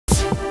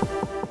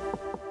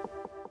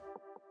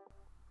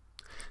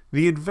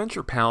The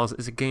Adventure Pals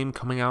is a game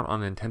coming out on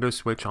Nintendo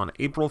Switch on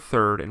April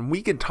 3rd, and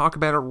we can talk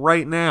about it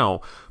right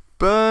now,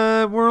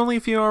 but we're only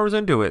a few hours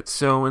into it,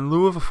 so in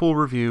lieu of a full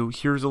review,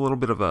 here's a little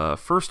bit of a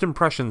first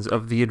impressions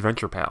of the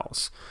Adventure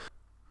Pals.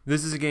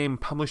 This is a game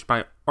published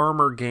by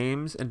Armor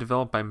Games and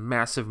developed by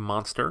Massive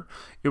Monster.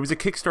 It was a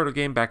Kickstarter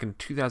game back in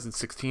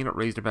 2016. It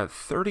raised about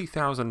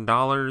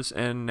 $30,000,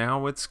 and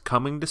now it's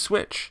coming to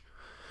Switch.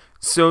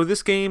 So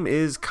this game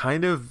is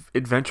kind of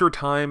Adventure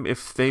Time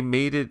if they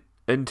made it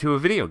into a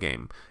video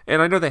game.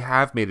 And I know they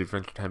have made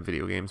Adventure Time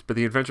video games, but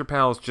the Adventure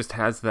Pals just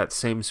has that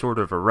same sort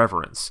of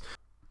irreverence.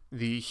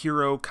 The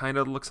hero kind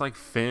of looks like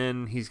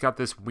Finn. He's got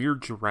this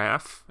weird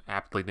giraffe,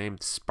 aptly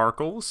named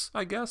Sparkles,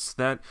 I guess,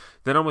 that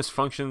almost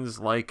functions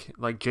like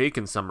Jake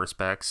in some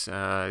respects.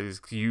 He's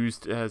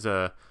used as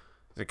a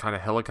kind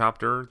of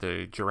helicopter.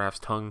 The giraffe's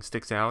tongue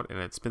sticks out and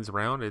it spins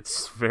around.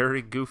 It's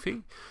very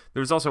goofy.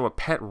 There's also a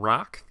pet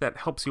rock that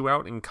helps you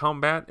out in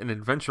combat and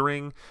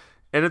adventuring.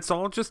 And it's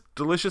all just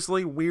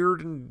deliciously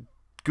weird and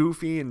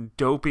goofy and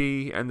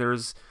dopey. And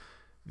there's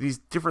these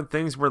different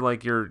things where,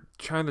 like, you're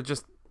trying to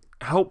just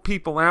help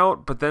people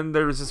out, but then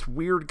there's this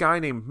weird guy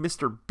named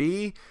Mr.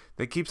 B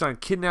that keeps on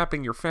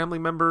kidnapping your family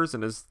members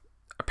and is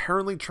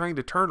apparently trying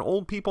to turn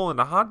old people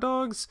into hot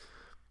dogs.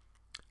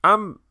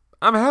 I'm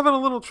having a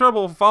little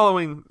trouble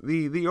following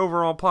the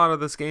overall plot of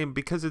this game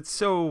because it's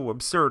so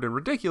absurd and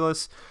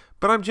ridiculous,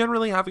 but I'm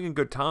generally having a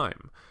good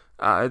time.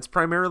 It's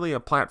primarily a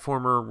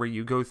platformer where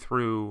you go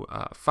through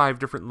 5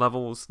 different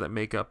levels that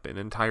make up an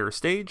entire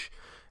stage,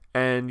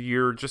 and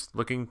you're just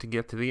looking to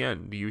get to the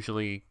end,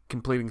 usually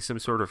completing some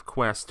sort of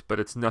quest, but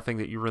it's nothing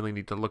that you really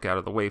need to look out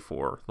of the way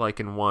for.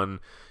 Like in one,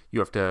 you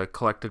have to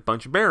collect a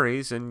bunch of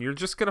berries, and you're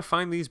just going to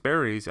find these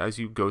berries as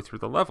you go through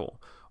the level.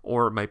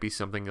 Or it might be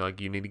something like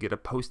you need to get a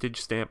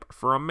postage stamp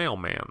for a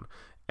mailman,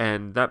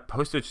 and that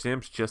postage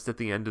stamp's just at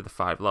the end of the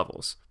 5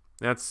 levels.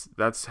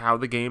 That's how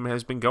the game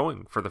has been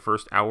going for the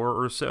first hour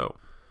or so.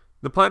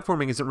 The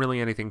platforming isn't really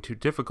anything too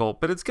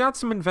difficult, but it's got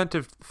some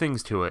inventive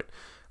things to it.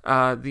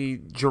 The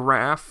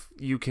giraffe,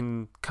 you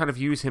can kind of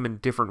use him in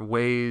different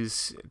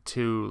ways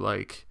to,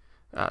 like,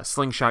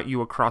 slingshot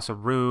you across a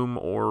room,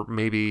 or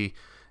maybe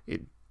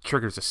it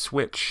triggers a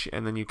switch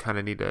and then you kind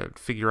of need to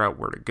figure out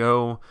where to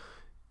go.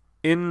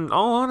 In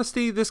all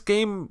honesty, this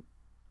game,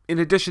 in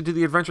addition to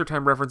the Adventure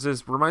Time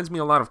references, reminds me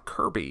a lot of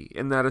Kirby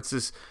in that it's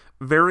this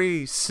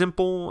very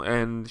simple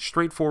and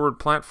straightforward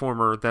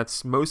platformer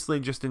that's mostly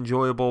just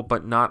enjoyable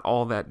but not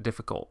all that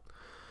difficult.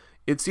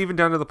 It's even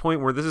down to the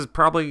point where this is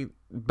probably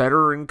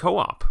better in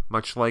co-op,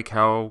 much like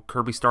how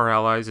Kirby Star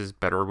Allies is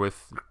better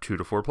with 2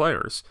 to 4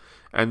 players.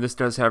 And this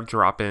does have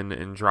drop-in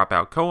and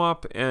drop-out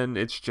co-op, and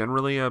it's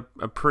generally a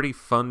pretty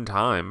fun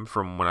time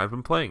from when I've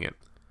been playing it.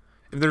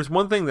 If there's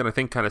one thing that I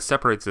think kind of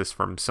separates this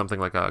from something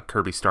like a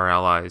Kirby Star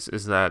Allies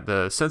is that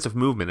the sense of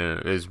movement in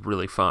it is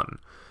really fun.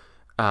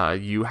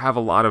 You have a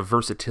lot of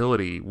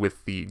versatility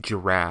with the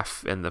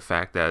giraffe and the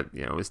fact that,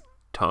 you know, his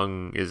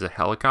tongue is a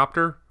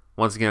helicopter.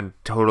 Once again,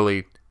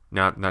 totally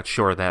not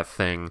sure of that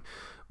thing,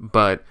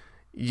 but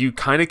you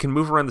kind of can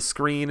move around the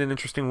screen in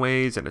interesting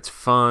ways, and it's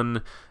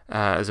fun,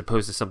 as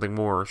opposed to something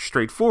more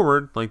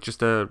straightforward, like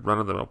just a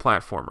run-of-the-mill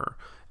platformer.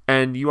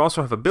 And you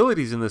also have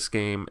abilities in this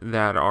game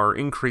that are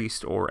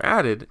increased or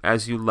added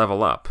as you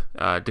level up.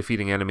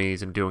 Defeating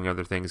enemies and doing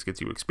other things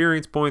gets you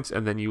experience points,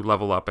 and then you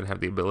level up and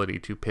have the ability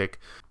to pick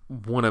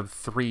one of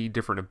 3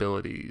 different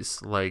abilities.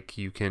 Like,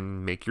 you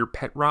can make your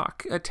pet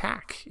rock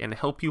attack and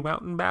help you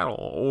out in battle,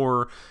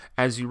 or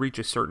as you reach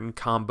a certain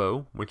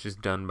combo, which is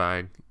done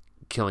by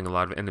killing a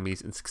lot of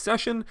enemies in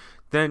succession,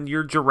 then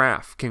your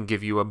giraffe can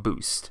give you a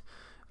boost.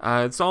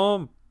 It's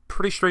all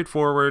pretty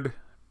straightforward,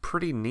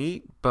 pretty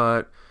neat,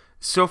 but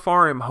so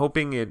far I'm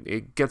hoping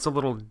it gets a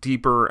little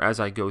deeper as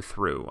I go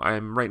through.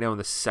 I'm right now in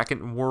the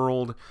 2nd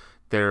world.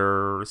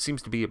 There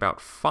seems to be about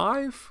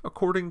 5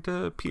 according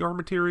to PR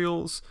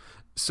materials,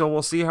 so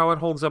we'll see how it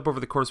holds up over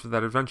the course of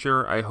that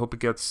adventure. I hope it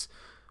gets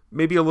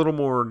maybe a little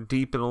more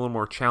deep and a little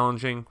more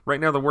challenging. Right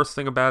now, the worst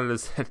thing about it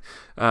is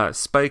that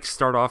spikes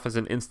start off as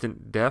an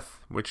instant death,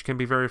 which can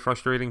be very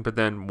frustrating, but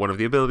then one of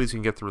the abilities you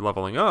can get through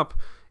leveling up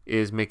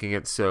is making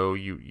it so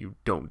you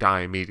don't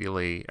die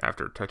immediately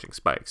after touching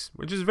spikes,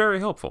 which is very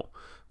helpful.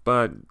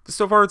 But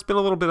so far, it's been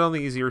a little bit on the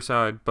easier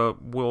side,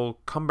 but we'll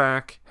come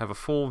back, have a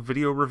full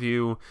video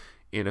review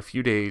in a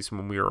few days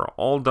when we are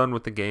all done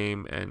with the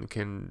game and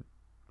can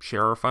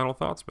share our final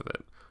thoughts with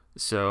it.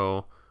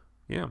 So,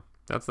 yeah,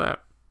 that's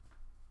that.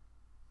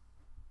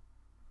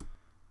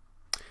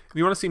 If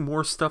you want to see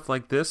more stuff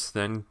like this,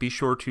 then be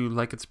sure to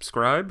like and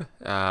subscribe.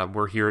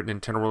 We're here at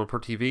Nintendo World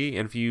Report TV,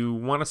 and if you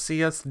want to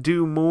see us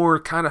do more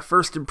kind of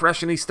first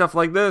impression-y stuff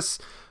like this,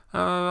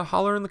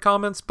 holler in the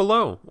comments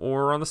below,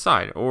 or on the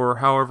side, or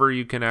however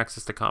you can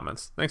access the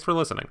comments. Thanks for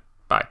listening.